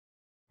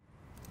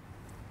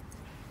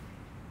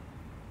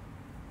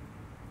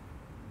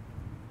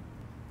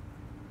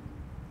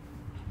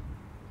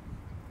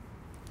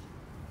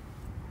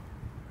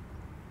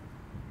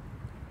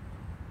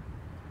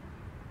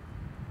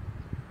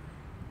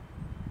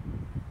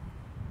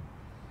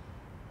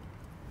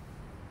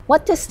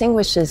What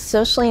distinguishes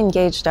socially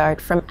engaged art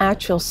from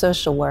actual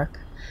social work?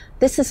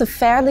 This is a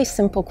fairly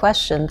simple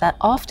question that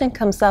often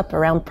comes up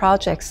around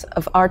projects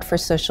of art for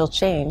social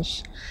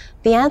change.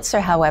 The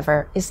answer,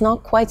 however, is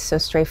not quite so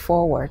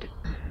straightforward.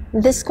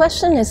 This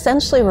question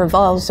essentially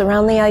revolves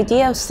around the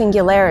idea of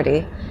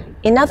singularity.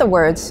 In other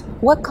words,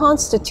 what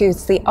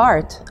constitutes the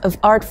art of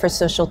art for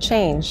social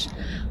change?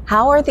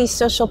 How are these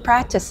social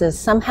practices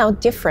somehow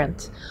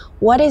different?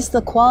 What is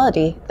the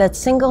quality that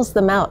singles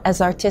them out as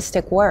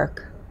artistic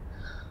work?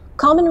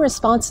 Common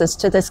responses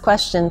to this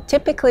question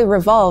typically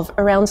revolve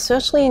around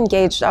socially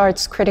engaged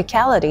art's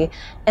criticality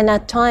and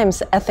at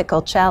times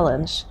ethical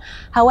challenge.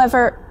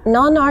 However,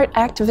 non-art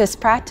activist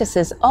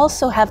practices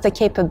also have the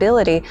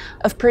capability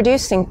of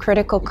producing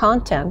critical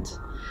content.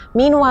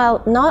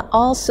 Meanwhile, not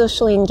all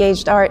socially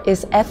engaged art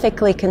is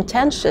ethically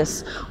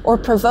contentious or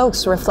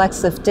provokes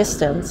reflexive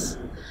distance.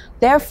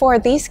 Therefore,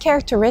 these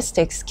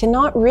characteristics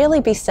cannot really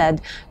be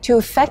said to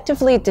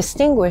effectively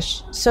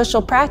distinguish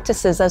social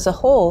practices as a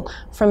whole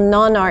from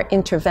non-art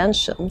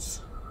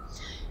interventions.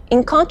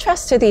 In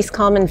contrast to these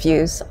common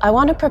views, I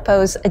want to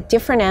propose a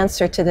different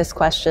answer to this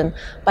question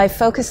by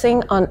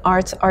focusing on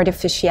art's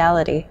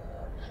artificiality.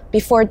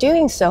 Before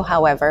doing so,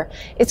 however,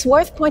 it's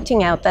worth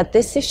pointing out that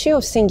this issue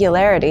of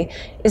singularity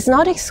is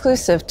not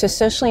exclusive to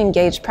socially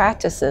engaged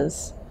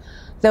practices,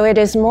 though it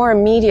is more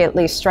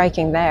immediately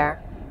striking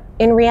there.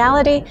 In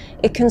reality,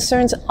 it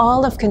concerns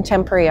all of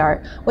contemporary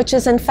art, which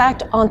is in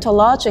fact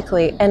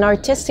ontologically and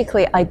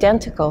artistically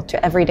identical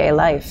to everyday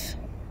life.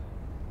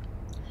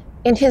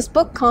 In his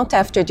book Kant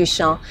After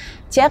Duchamp,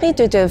 Thierry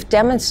Dedeuve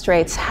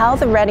demonstrates how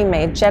the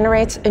ready-made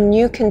generates a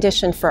new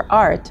condition for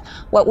art,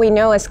 what we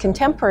know as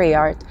contemporary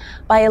art,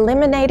 by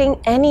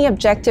eliminating any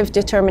objective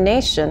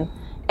determination,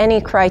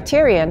 any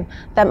criterion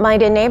that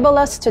might enable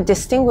us to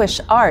distinguish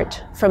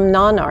art from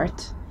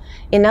non-art.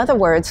 In other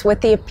words, with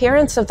the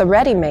appearance of the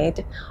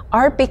ready-made,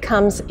 art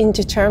becomes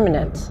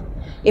indeterminate.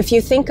 If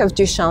you think of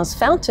Duchamp's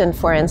fountain,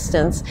 for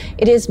instance,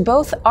 it is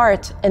both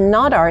art and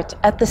not art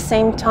at the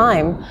same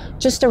time,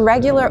 just a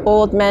regular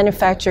old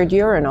manufactured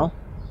urinal.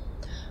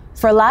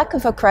 For lack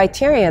of a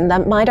criterion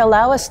that might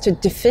allow us to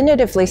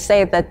definitively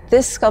say that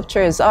this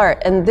sculpture is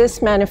art and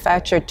this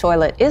manufactured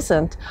toilet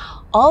isn't,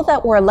 all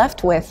that we're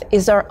left with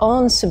is our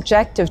own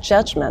subjective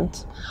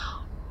judgment.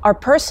 Our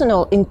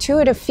personal,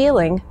 intuitive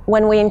feeling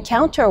when we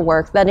encounter a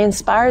work that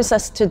inspires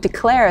us to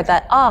declare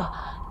that,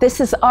 this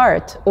is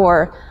art,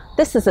 or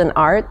this isn't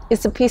art,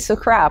 it's a piece of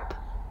crap.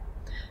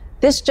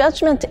 This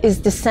judgment is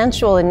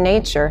dissensual in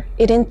nature.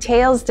 It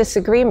entails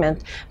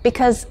disagreement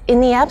because in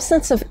the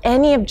absence of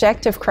any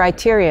objective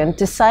criterion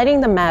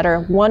deciding the matter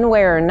one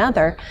way or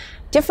another,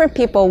 different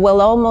people will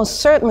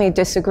almost certainly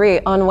disagree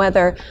on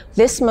whether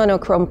this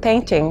monochrome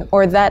painting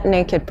or that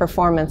naked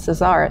performance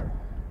is art.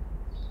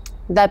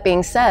 That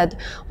being said,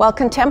 while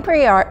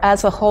contemporary art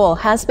as a whole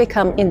has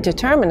become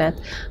indeterminate,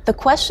 the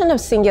question of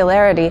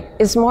singularity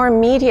is more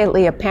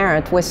immediately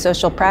apparent with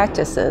social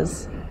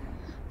practices.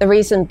 The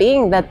reason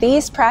being that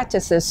these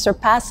practices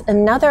surpass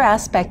another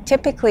aspect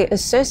typically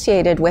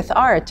associated with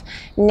art,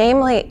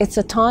 namely its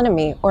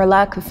autonomy or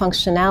lack of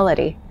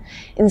functionality.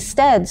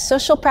 Instead,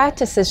 social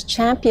practices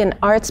champion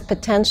art's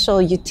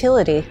potential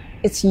utility,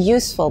 its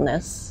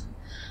usefulness.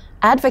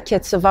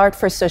 Advocates of art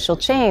for social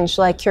change,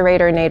 like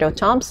curator Nato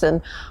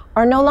Thompson,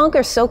 are no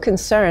longer so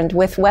concerned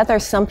with whether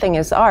something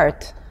is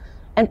art,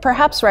 and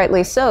perhaps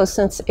rightly so,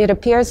 since it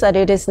appears that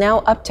it is now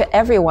up to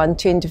everyone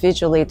to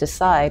individually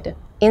decide.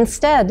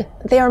 Instead,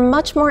 they are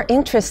much more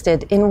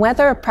interested in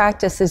whether a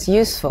practice is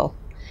useful.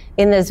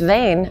 In this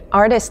vein,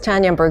 artist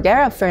Tanya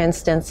Bruguera, for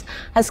instance,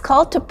 has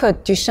called to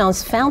put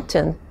Duchamp's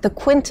fountain, the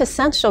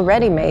quintessential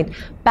ready-made,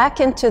 back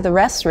into the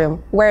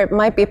restroom where it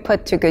might be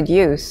put to good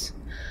use.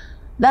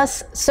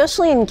 Thus,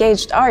 socially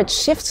engaged art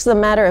shifts the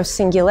matter of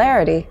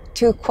singularity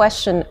to a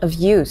question of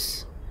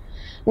use.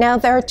 Now,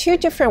 there are two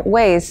different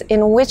ways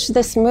in which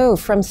this move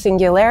from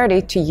singularity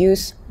to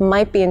use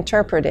might be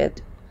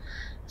interpreted.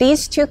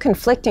 These two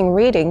conflicting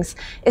readings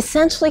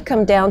essentially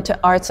come down to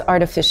art's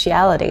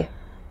artificiality.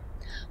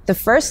 The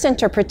first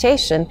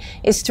interpretation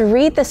is to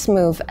read this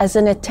move as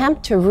an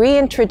attempt to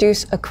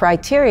reintroduce a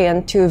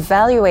criterion to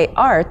evaluate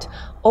art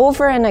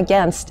over and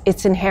against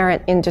its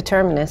inherent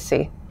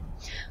indeterminacy.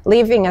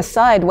 Leaving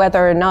aside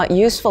whether or not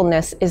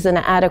usefulness is an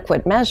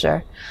adequate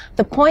measure,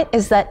 the point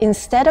is that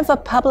instead of a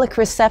public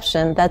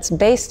reception that's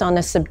based on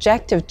a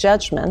subjective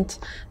judgment,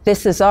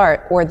 this is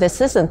art or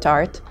this isn't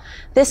art,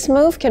 this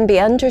move can be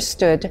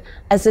understood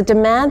as a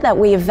demand that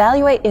we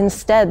evaluate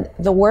instead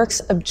the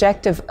work's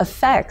objective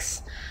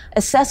effects,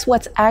 assess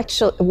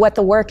what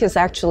the work is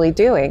actually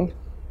doing.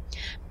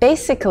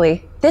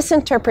 Basically, this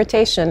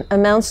interpretation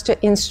amounts to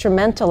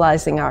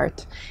instrumentalizing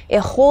art.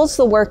 It holds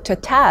the work to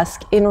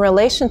task in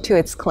relation to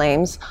its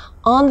claims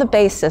on the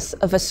basis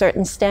of a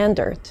certain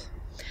standard.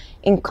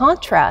 In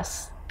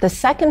contrast, the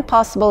second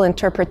possible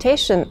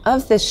interpretation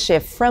of this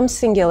shift from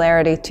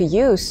singularity to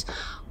use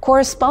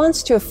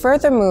corresponds to a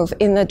further move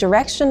in the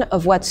direction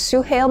of what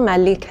Suhail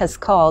Malik has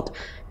called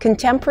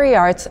contemporary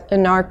art's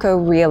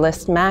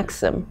anarcho-realist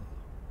maxim.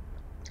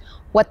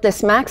 What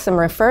this maxim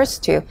refers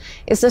to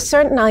is a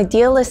certain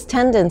idealist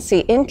tendency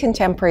in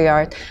contemporary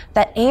art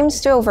that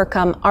aims to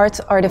overcome art's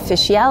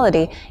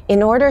artificiality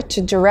in order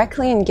to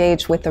directly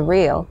engage with the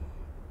real.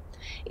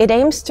 It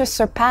aims to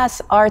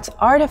surpass art's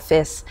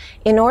artifice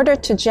in order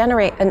to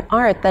generate an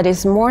art that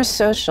is more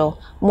social,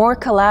 more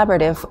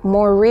collaborative,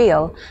 more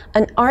real,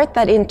 an art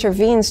that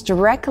intervenes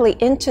directly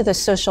into the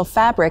social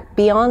fabric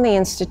beyond the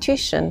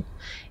institution.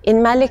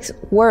 In Malik's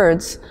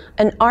words,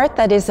 an art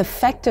that is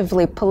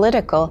effectively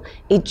political,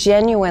 a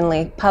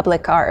genuinely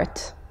public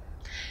art.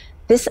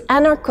 This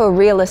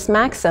anarcho-realist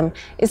maxim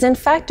is in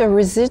fact a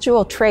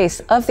residual trace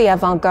of the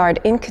avant-garde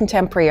in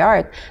contemporary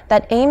art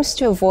that aims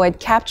to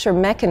avoid capture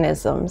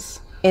mechanisms.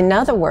 In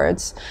other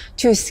words,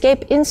 to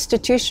escape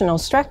institutional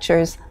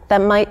structures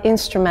that might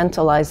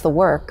instrumentalize the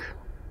work.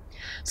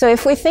 So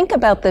if we think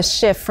about this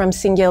shift from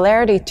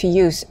singularity to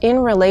use in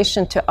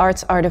relation to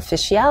art's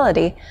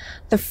artificiality,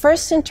 the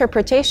first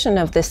interpretation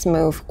of this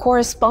move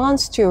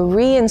corresponds to a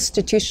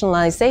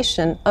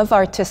re-institutionalization of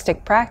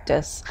artistic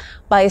practice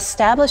by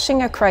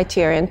establishing a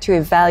criterion to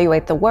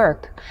evaluate the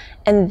work,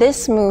 and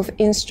this move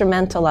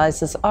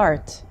instrumentalizes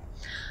art.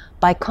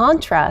 By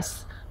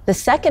contrast, the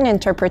second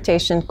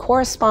interpretation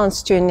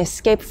corresponds to an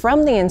escape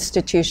from the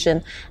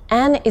institution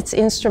and its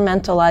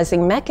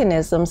instrumentalizing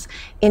mechanisms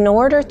in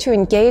order to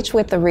engage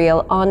with the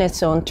real on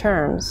its own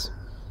terms.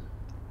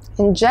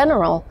 In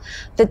general,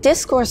 the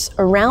discourse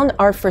around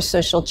art for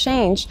social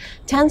change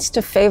tends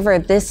to favor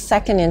this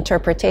second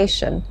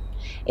interpretation.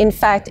 In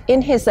fact,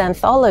 in his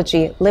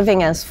anthology,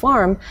 Living as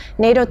Form,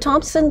 Nato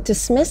Thompson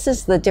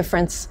dismisses the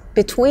difference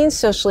between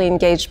socially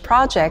engaged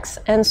projects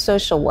and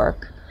social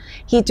work.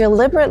 He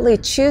deliberately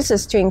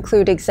chooses to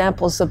include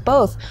examples of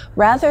both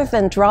rather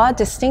than draw a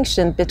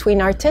distinction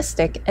between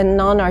artistic and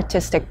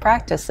non-artistic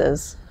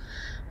practices.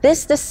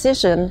 This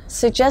decision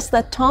suggests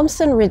that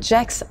Thompson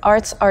rejects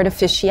art's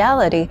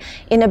artificiality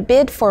in a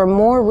bid for a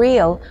more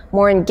real,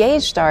 more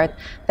engaged art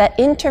that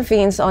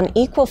intervenes on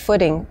equal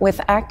footing with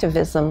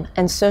activism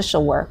and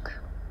social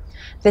work.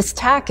 This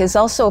tack is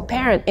also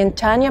apparent in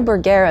Tania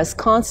Bruguera's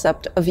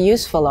concept of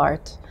useful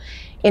art.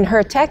 In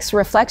her text,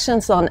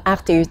 Reflections on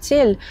Art et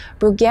Utile,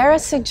 Bruguera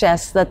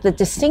suggests that the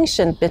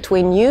distinction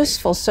between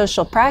useful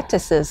social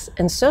practices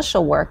and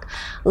social work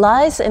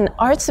lies in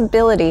art's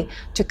ability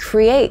to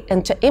create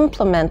and to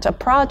implement a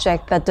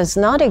project that does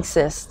not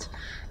exist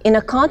in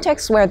a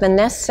context where the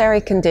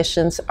necessary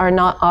conditions are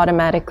not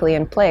automatically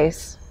in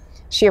place.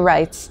 She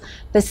writes,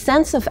 "The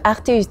sense of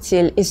art et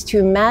utile is to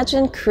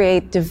imagine,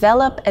 create,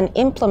 develop, and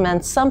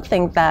implement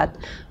something that,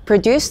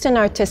 produced in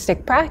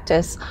artistic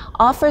practice,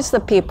 offers the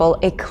people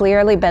a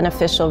clearly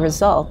beneficial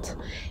result.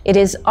 It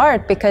is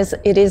art because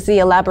it is the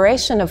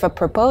elaboration of a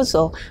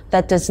proposal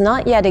that does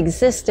not yet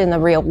exist in the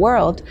real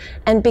world,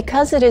 and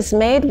because it is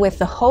made with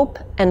the hope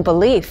and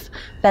belief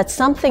that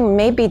something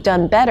may be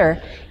done better,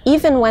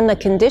 even when the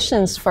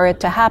conditions for it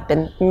to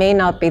happen may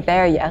not be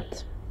there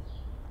yet."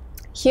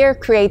 Here,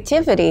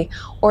 creativity,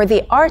 or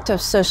the art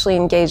of socially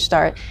engaged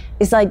art,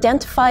 is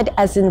identified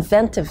as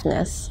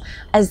inventiveness,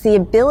 as the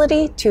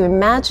ability to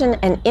imagine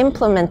and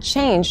implement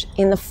change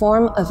in the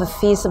form of a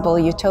feasible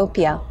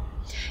utopia.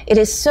 It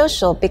is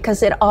social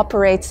because it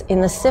operates in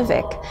the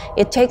civic.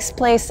 It takes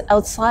place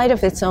outside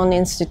of its own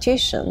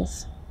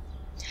institutions.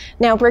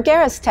 Now,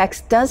 Bruguera's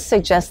text does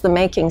suggest the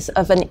makings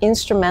of an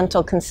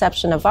instrumental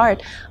conception of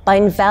art by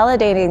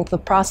invalidating the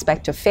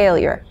prospect of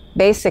failure.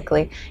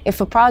 Basically,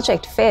 if a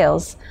project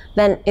fails,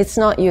 then it's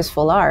not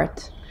useful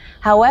art.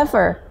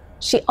 However,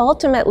 she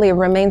ultimately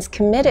remains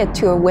committed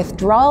to a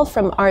withdrawal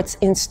from art's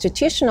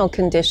institutional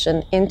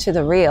condition into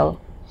the real.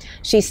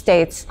 She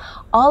states,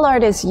 "All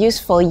art is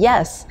useful,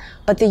 yes,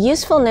 but the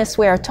usefulness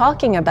we are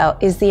talking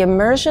about is the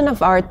immersion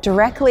of art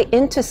directly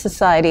into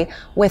society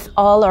with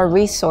all our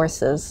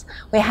resources.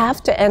 We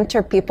have to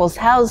enter people's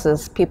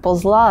houses,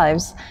 people's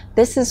lives.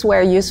 This is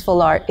where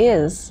useful art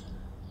is."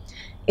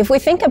 If we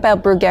think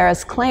about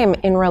Bruguera's claim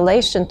in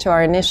relation to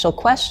our initial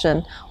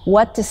question,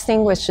 what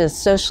distinguishes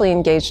socially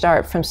engaged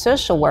art from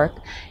social work,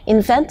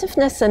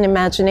 inventiveness and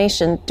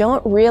imagination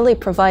don't really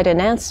provide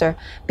an answer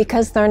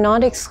because they're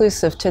not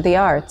exclusive to the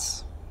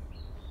arts.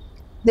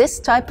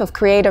 This type of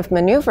creative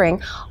maneuvering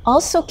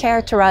also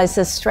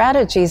characterizes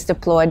strategies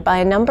deployed by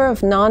a number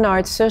of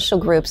non-art social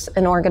groups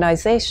and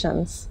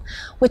organizations,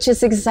 which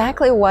is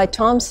exactly why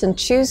Thompson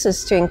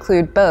chooses to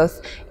include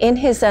both in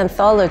his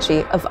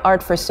anthology of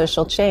Art for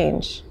Social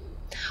Change.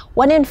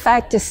 What in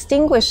fact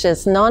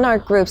distinguishes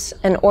non-art groups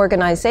and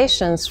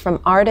organizations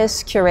from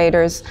artists,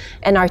 curators,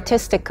 and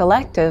artistic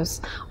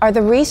collectives are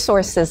the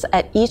resources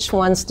at each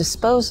one's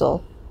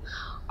disposal.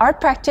 Art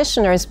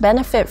practitioners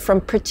benefit from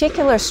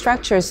particular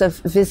structures of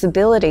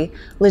visibility,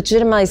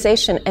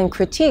 legitimization, and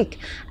critique,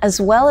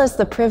 as well as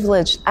the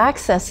privileged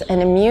access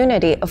and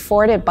immunity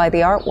afforded by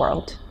the art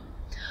world.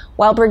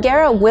 While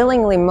Bruguera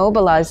willingly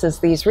mobilizes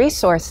these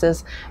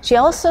resources, she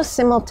also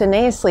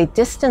simultaneously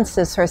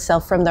distances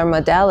herself from their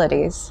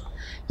modalities.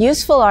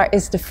 Useful art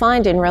is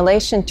defined in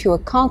relation to a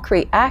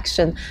concrete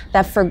action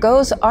that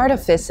forgoes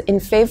artifice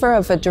in favor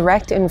of a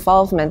direct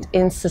involvement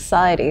in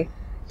society.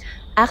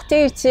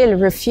 Arte Utile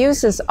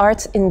refuses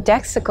art's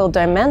indexical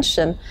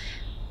dimension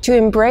to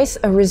embrace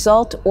a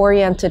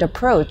result-oriented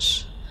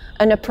approach,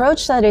 an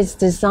approach that is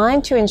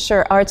designed to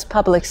ensure art's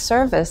public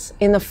service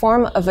in the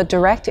form of a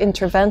direct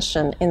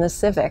intervention in the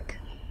civic.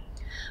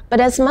 But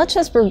as much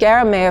as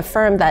Bruguera may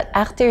affirm that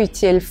Arte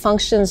Utile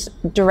functions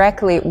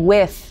directly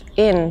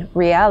within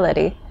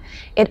reality,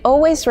 it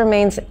always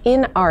remains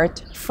in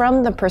art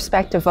from the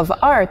perspective of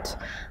art,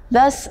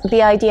 thus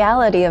the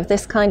ideality of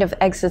this kind of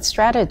exit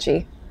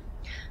strategy.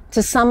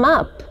 To sum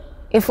up,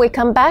 if we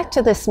come back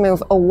to this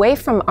move away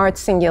from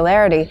art's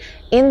singularity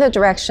in the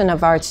direction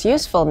of art's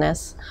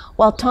usefulness,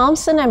 while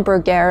Thompson and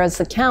Bruguera's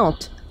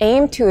account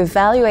aim to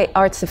evaluate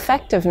art's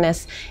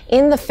effectiveness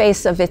in the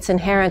face of its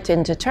inherent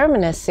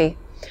indeterminacy,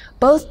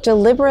 both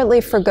deliberately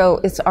forgo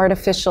its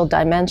artificial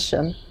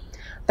dimension.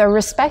 Their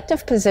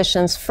respective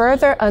positions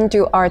further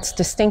undo art's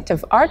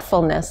distinctive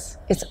artfulness,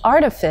 its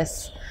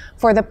artifice,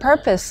 for the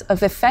purpose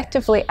of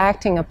effectively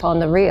acting upon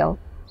the real.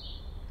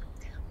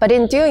 But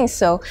in doing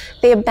so,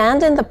 they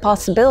abandon the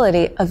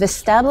possibility of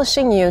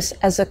establishing use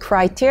as a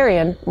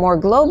criterion more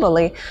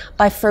globally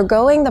by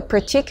forgoing the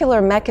particular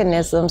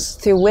mechanisms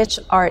through which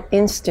art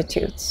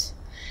institutes.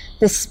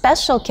 This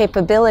special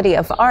capability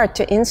of art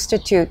to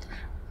institute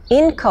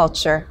in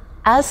culture,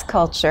 as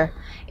culture,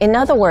 in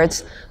other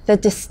words, the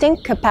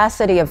distinct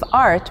capacity of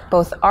art,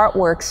 both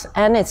artworks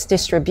and its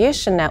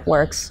distribution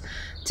networks,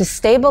 to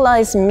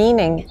stabilize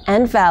meaning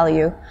and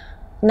value,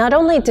 not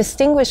only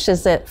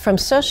distinguishes it from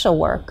social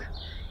work,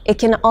 it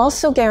can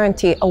also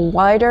guarantee a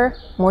wider,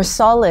 more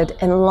solid,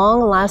 and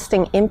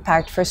long-lasting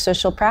impact for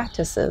social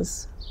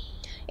practices.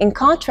 In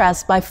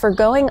contrast, by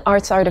forgoing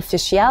art's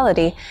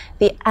artificiality,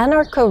 the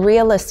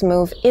anarcho-realist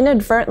move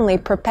inadvertently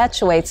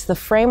perpetuates the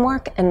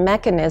framework and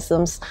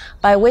mechanisms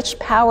by which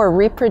power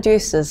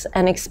reproduces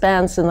and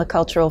expands in the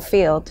cultural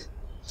field.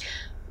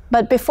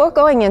 But before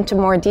going into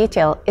more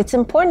detail, it's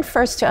important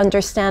first to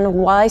understand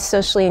why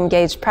socially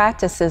engaged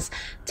practices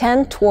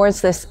tend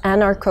towards this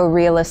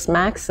anarcho-realist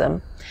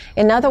maxim.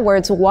 In other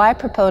words, why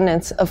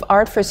proponents of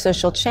art for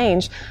social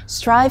change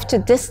strive to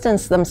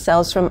distance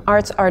themselves from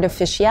art's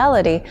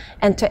artificiality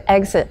and to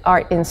exit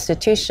art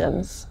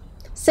institutions.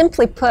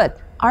 Simply put,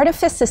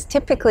 artifice is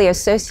typically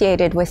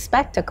associated with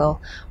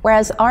spectacle,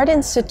 whereas art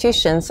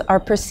institutions are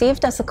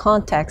perceived as a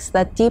context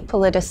that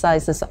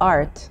depoliticizes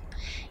art.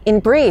 In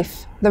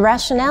brief, the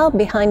rationale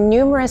behind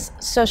numerous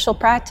social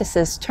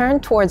practices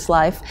turned towards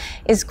life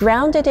is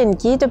grounded in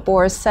Guy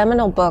Debord's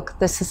seminal book,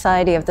 The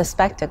Society of the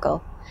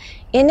Spectacle.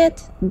 In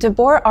it,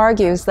 Debord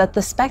argues that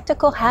the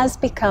spectacle has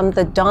become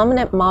the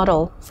dominant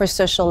model for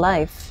social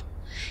life.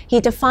 He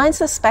defines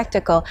the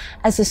spectacle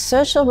as a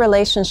social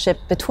relationship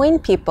between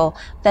people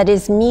that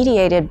is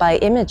mediated by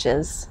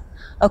images.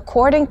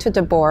 According to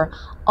Debord,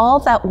 all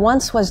that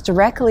once was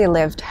directly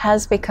lived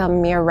has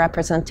become mere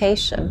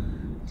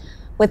representation.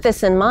 With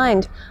this in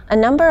mind, a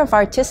number of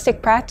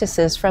artistic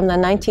practices from the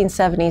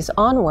 1970s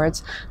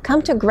onwards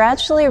come to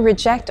gradually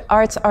reject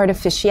art's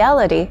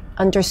artificiality,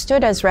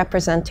 understood as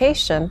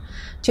representation,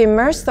 to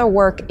immerse their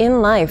work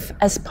in life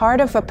as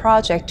part of a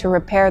project to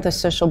repair the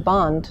social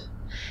bond.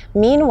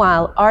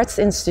 Meanwhile, art's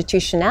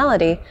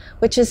institutionality,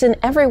 which is in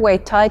every way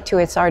tied to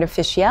its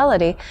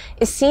artificiality,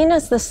 is seen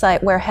as the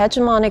site where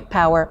hegemonic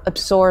power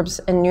absorbs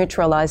and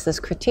neutralizes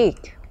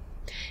critique.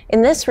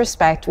 In this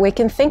respect, we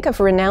can think of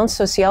renowned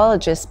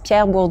sociologist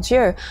Pierre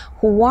Bourdieu,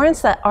 who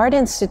warns that art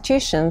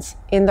institutions,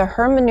 in their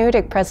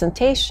hermeneutic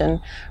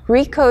presentation,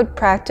 recode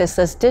practice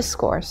as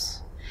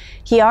discourse.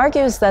 He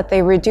argues that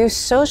they reduce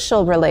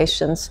social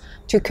relations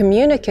to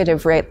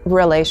communicative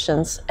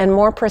relations, and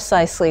more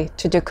precisely,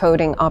 to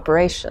decoding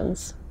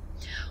operations.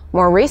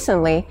 More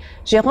recently,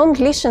 Jérôme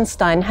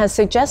Glichenstein has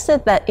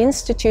suggested that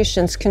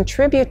institutions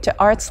contribute to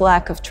art's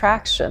lack of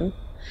traction.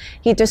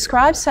 He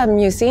describes how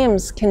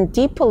museums can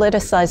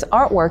depoliticize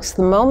artworks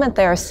the moment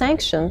they are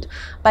sanctioned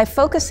by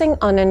focusing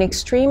on an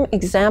extreme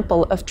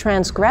example of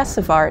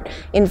transgressive art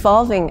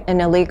involving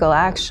an illegal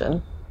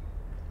action.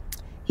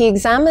 He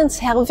examines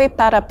Hervé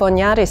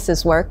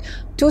Parapognaris' work,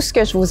 Tout ce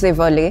que je vous ai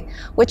volé,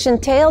 which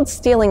entailed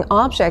stealing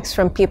objects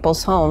from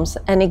people's homes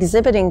and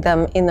exhibiting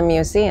them in the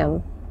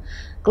museum.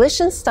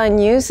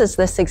 Glichenstein uses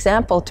this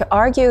example to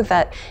argue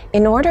that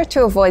in order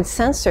to avoid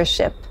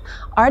censorship,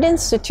 art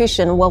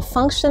institutions will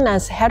function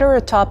as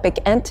heterotopic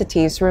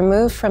entities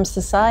removed from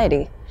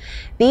society.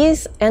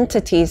 These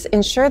entities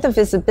ensure the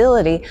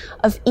visibility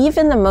of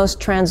even the most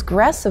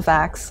transgressive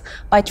acts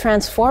by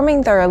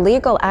transforming their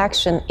illegal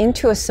action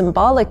into a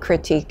symbolic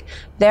critique,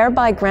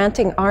 thereby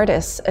granting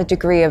artists a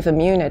degree of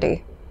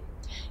immunity.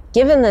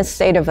 Given this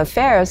state of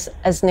affairs,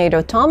 as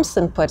Nato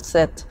Thompson puts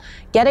it,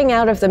 getting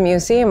out of the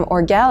museum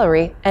or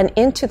gallery and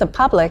into the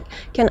public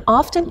can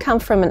often come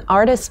from an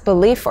artist's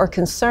belief or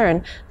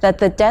concern that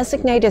the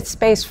designated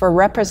space for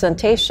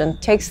representation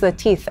takes the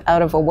teeth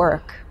out of a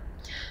work.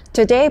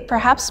 Today,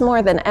 perhaps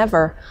more than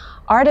ever,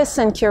 artists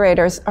and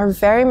curators are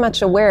very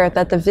much aware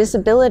that the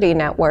visibility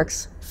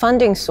networks,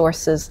 funding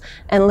sources,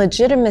 and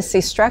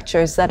legitimacy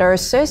structures that are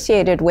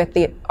associated with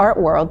the art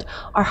world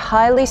are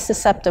highly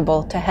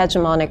susceptible to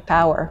hegemonic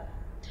power.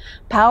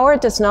 Power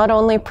does not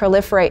only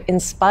proliferate in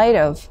spite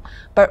of,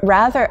 but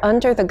rather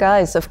under the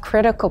guise of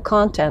critical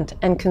content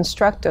and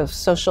constructive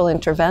social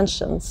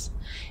interventions.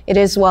 It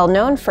is well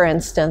known, for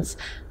instance,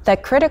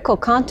 that critical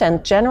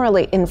content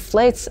generally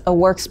inflates a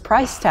work's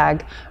price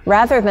tag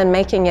rather than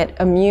making it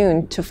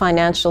immune to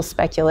financial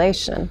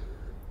speculation.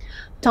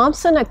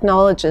 Thompson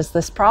acknowledges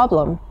this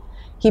problem.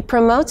 He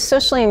promotes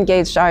socially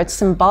engaged art's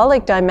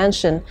symbolic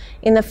dimension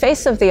in the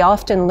face of the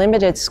often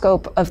limited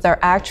scope of their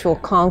actual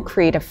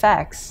concrete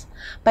effects.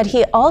 But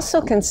he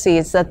also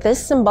concedes that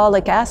this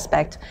symbolic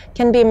aspect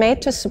can be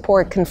made to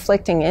support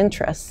conflicting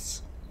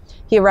interests.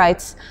 He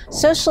writes,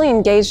 socially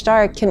engaged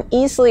art can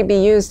easily be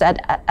used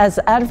as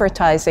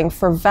advertising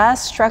for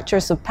vast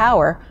structures of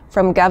power,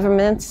 from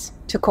governments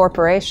to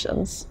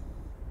corporations.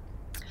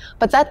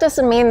 But that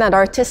doesn't mean that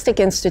artistic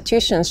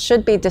institutions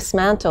should be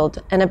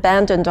dismantled and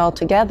abandoned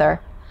altogether.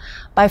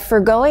 By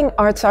forgoing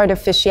art's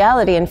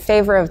artificiality in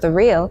favor of the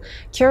real,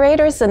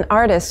 curators and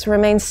artists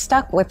remain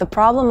stuck with the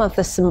problem of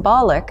the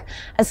symbolic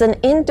as an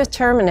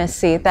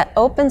indeterminacy that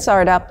opens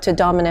art up to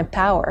dominant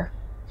power.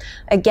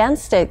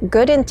 Against it,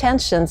 good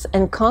intentions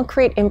and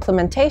concrete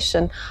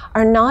implementation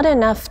are not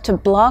enough to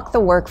block the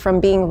work from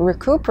being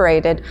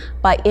recuperated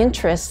by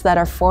interests that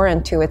are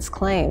foreign to its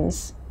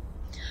claims.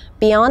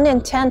 Beyond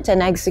intent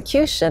and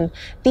execution,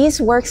 these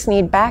works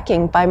need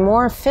backing by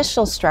more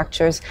official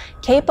structures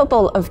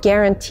capable of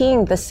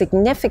guaranteeing the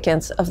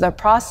significance of their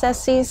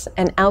processes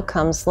and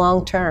outcomes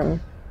long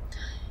term.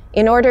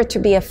 In order to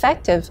be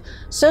effective,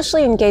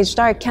 socially engaged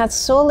art can't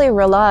solely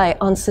rely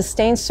on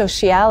sustained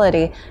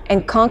sociality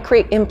and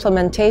concrete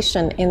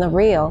implementation in the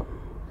real.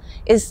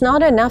 It's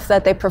not enough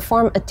that they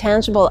perform a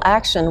tangible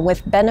action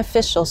with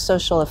beneficial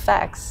social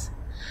effects.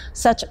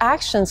 Such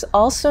actions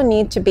also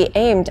need to be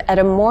aimed at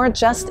a more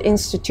just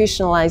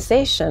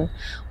institutionalization,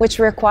 which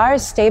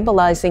requires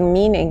stabilizing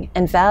meaning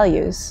and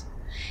values.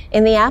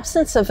 In the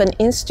absence of an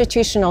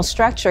institutional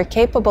structure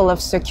capable of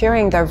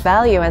securing their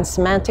value and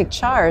semantic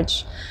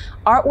charge,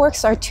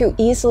 artworks are too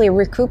easily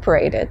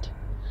recuperated.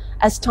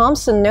 As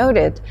Thompson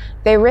noted,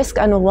 they risk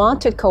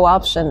unwanted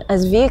co-option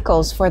as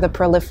vehicles for the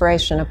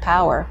proliferation of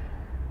power.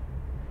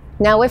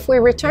 Now, if we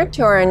return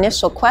to our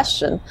initial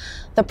question,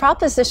 the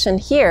proposition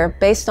here,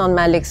 based on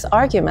Malik's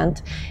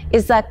argument,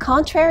 is that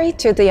contrary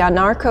to the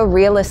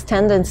anarcho-realist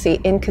tendency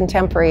in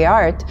contemporary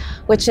art,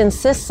 which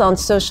insists on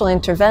social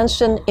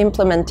intervention,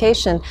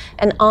 implementation,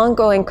 and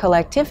ongoing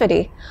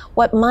collectivity,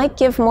 what might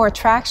give more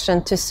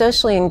traction to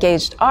socially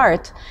engaged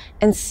art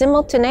and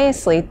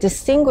simultaneously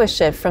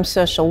distinguish it from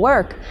social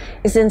work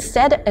is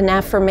instead an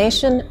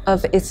affirmation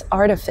of its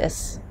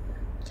artifice.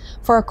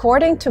 For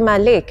according to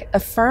Malik,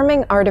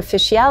 affirming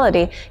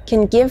artificiality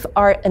can give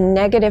art a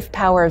negative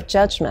power of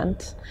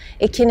judgment.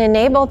 It can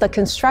enable the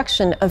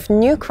construction of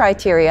new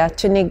criteria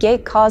to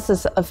negate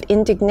causes of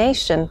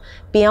indignation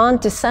beyond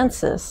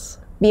dissensus,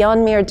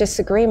 beyond mere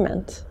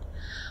disagreement.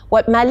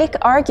 What Malik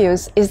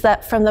argues is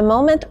that from the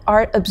moment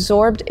art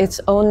absorbed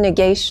its own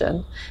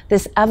negation,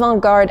 this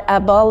avant-garde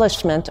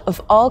abolishment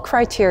of all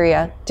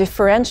criteria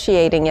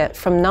differentiating it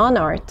from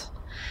non-art,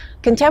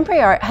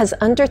 contemporary art has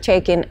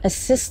undertaken a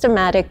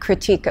systematic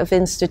critique of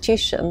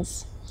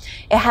institutions.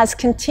 It has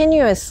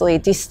continuously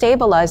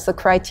destabilized the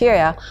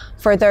criteria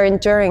for their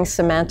enduring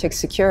semantic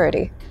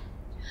security.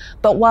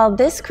 But while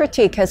this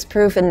critique has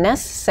proven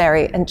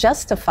necessary and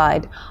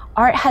justified,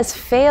 art has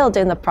failed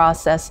in the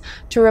process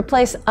to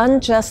replace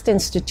unjust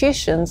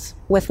institutions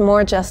with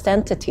more just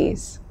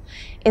entities.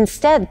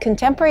 Instead,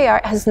 contemporary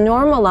art has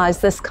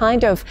normalized this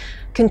kind of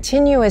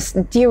continuous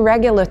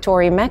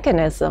deregulatory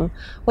mechanism,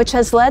 which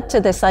has led to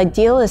this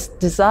idealist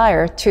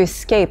desire to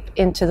escape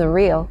into the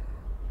real.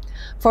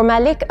 For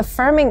Malik,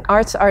 affirming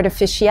art's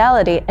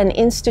artificiality and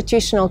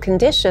institutional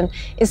condition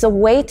is a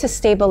way to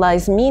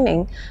stabilize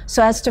meaning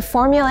so as to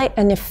formulate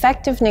an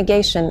effective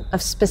negation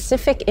of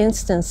specific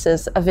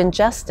instances of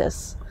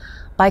injustice.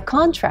 By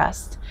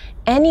contrast,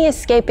 any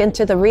escape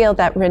into the real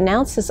that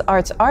renounces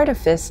art's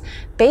artifice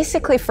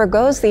basically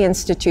forgoes the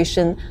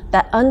institution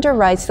that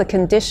underwrites the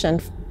condition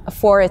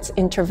for its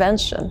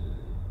intervention.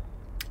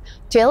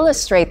 To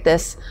illustrate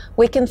this,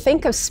 we can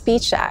think of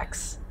speech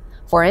acts.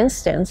 For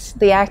instance,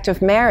 the act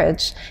of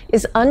marriage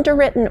is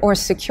underwritten or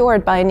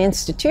secured by an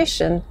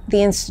institution,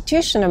 the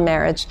institution of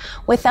marriage,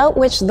 without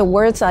which the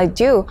words I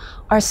do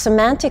are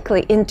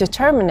semantically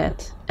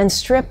indeterminate and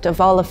stripped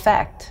of all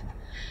effect.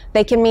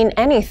 They can mean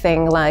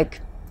anything like,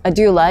 I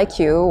do like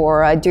you,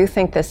 or I do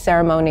think this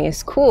ceremony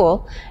is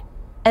cool,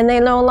 and they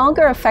no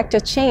longer affect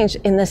a change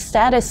in the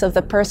status of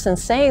the person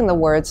saying the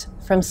words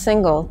from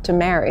single to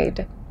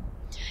married.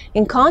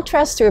 In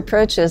contrast to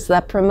approaches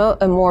that promote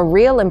a more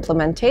real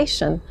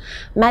implementation,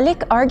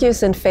 Malik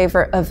argues in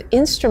favor of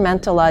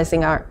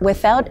instrumentalizing art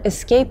without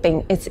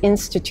escaping its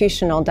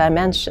institutional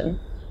dimension.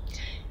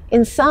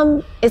 In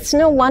sum, it's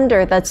no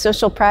wonder that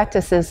social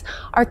practices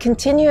are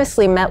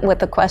continuously met with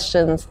the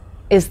questions,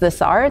 is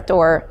this art,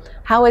 or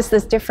how is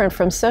this different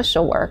from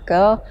social work,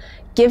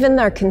 given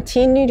their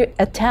continued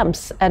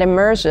attempts at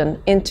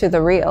immersion into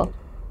the real.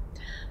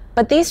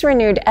 But these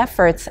renewed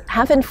efforts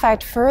have in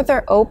fact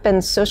further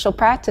opened social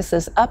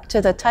practices up to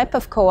the type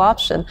of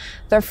co-option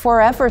they're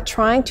forever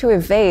trying to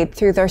evade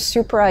through their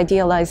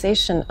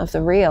super-idealization of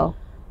the real.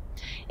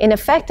 In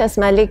effect, as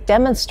Malik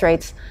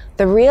demonstrates,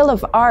 the real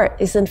of art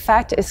is in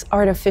fact its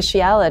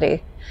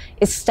artificiality,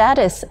 its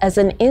status as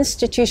an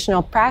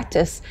institutional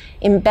practice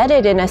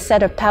embedded in a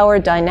set of power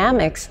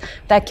dynamics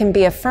that can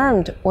be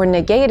affirmed or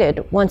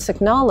negated once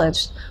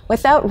acknowledged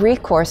without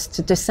recourse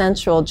to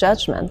dissensual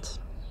judgment.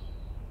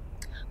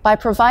 By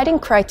providing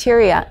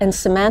criteria and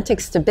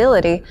semantic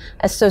stability,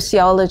 as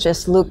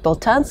sociologist Luc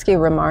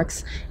Boltanski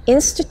remarks,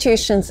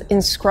 institutions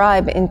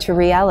inscribe into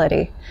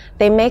reality.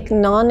 They make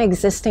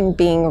non-existing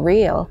being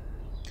real.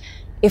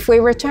 If we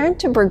return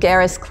to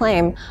Bruguera's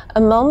claim,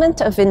 a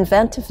moment of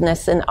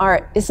inventiveness in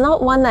art is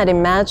not one that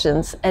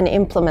imagines and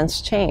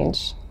implements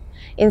change.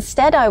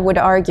 Instead, I would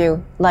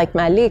argue, like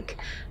Malik,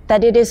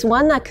 that it is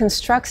one that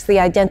constructs the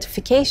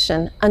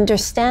identification,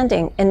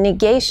 understanding, and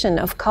negation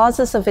of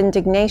causes of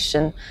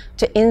indignation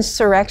to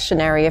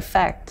insurrectionary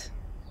effect.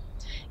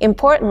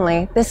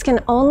 Importantly, this can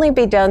only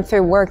be done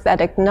through work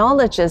that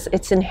acknowledges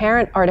its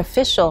inherent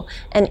artificial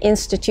and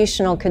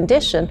institutional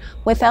condition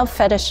without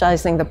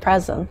fetishizing the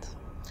present.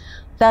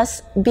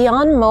 Thus,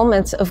 beyond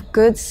moments of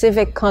good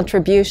civic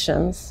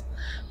contributions,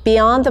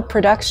 beyond the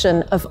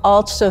production of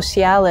alt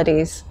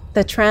socialities,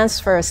 the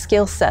transfer of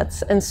skill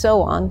sets, and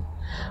so on,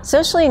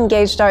 socially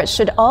engaged art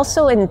should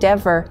also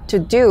endeavor to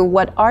do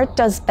what art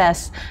does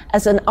best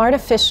as an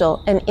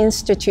artificial and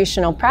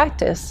institutional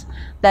practice,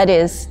 that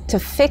is, to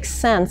fix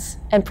sense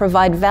and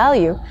provide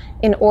value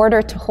in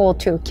order to hold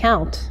to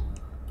account.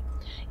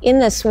 In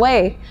this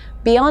way,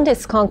 beyond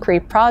its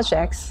concrete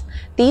projects,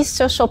 these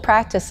social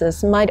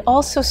practices might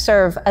also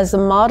serve as a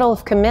model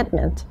of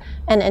commitment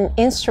and an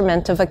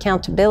instrument of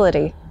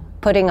accountability,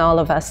 putting all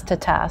of us to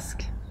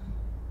task.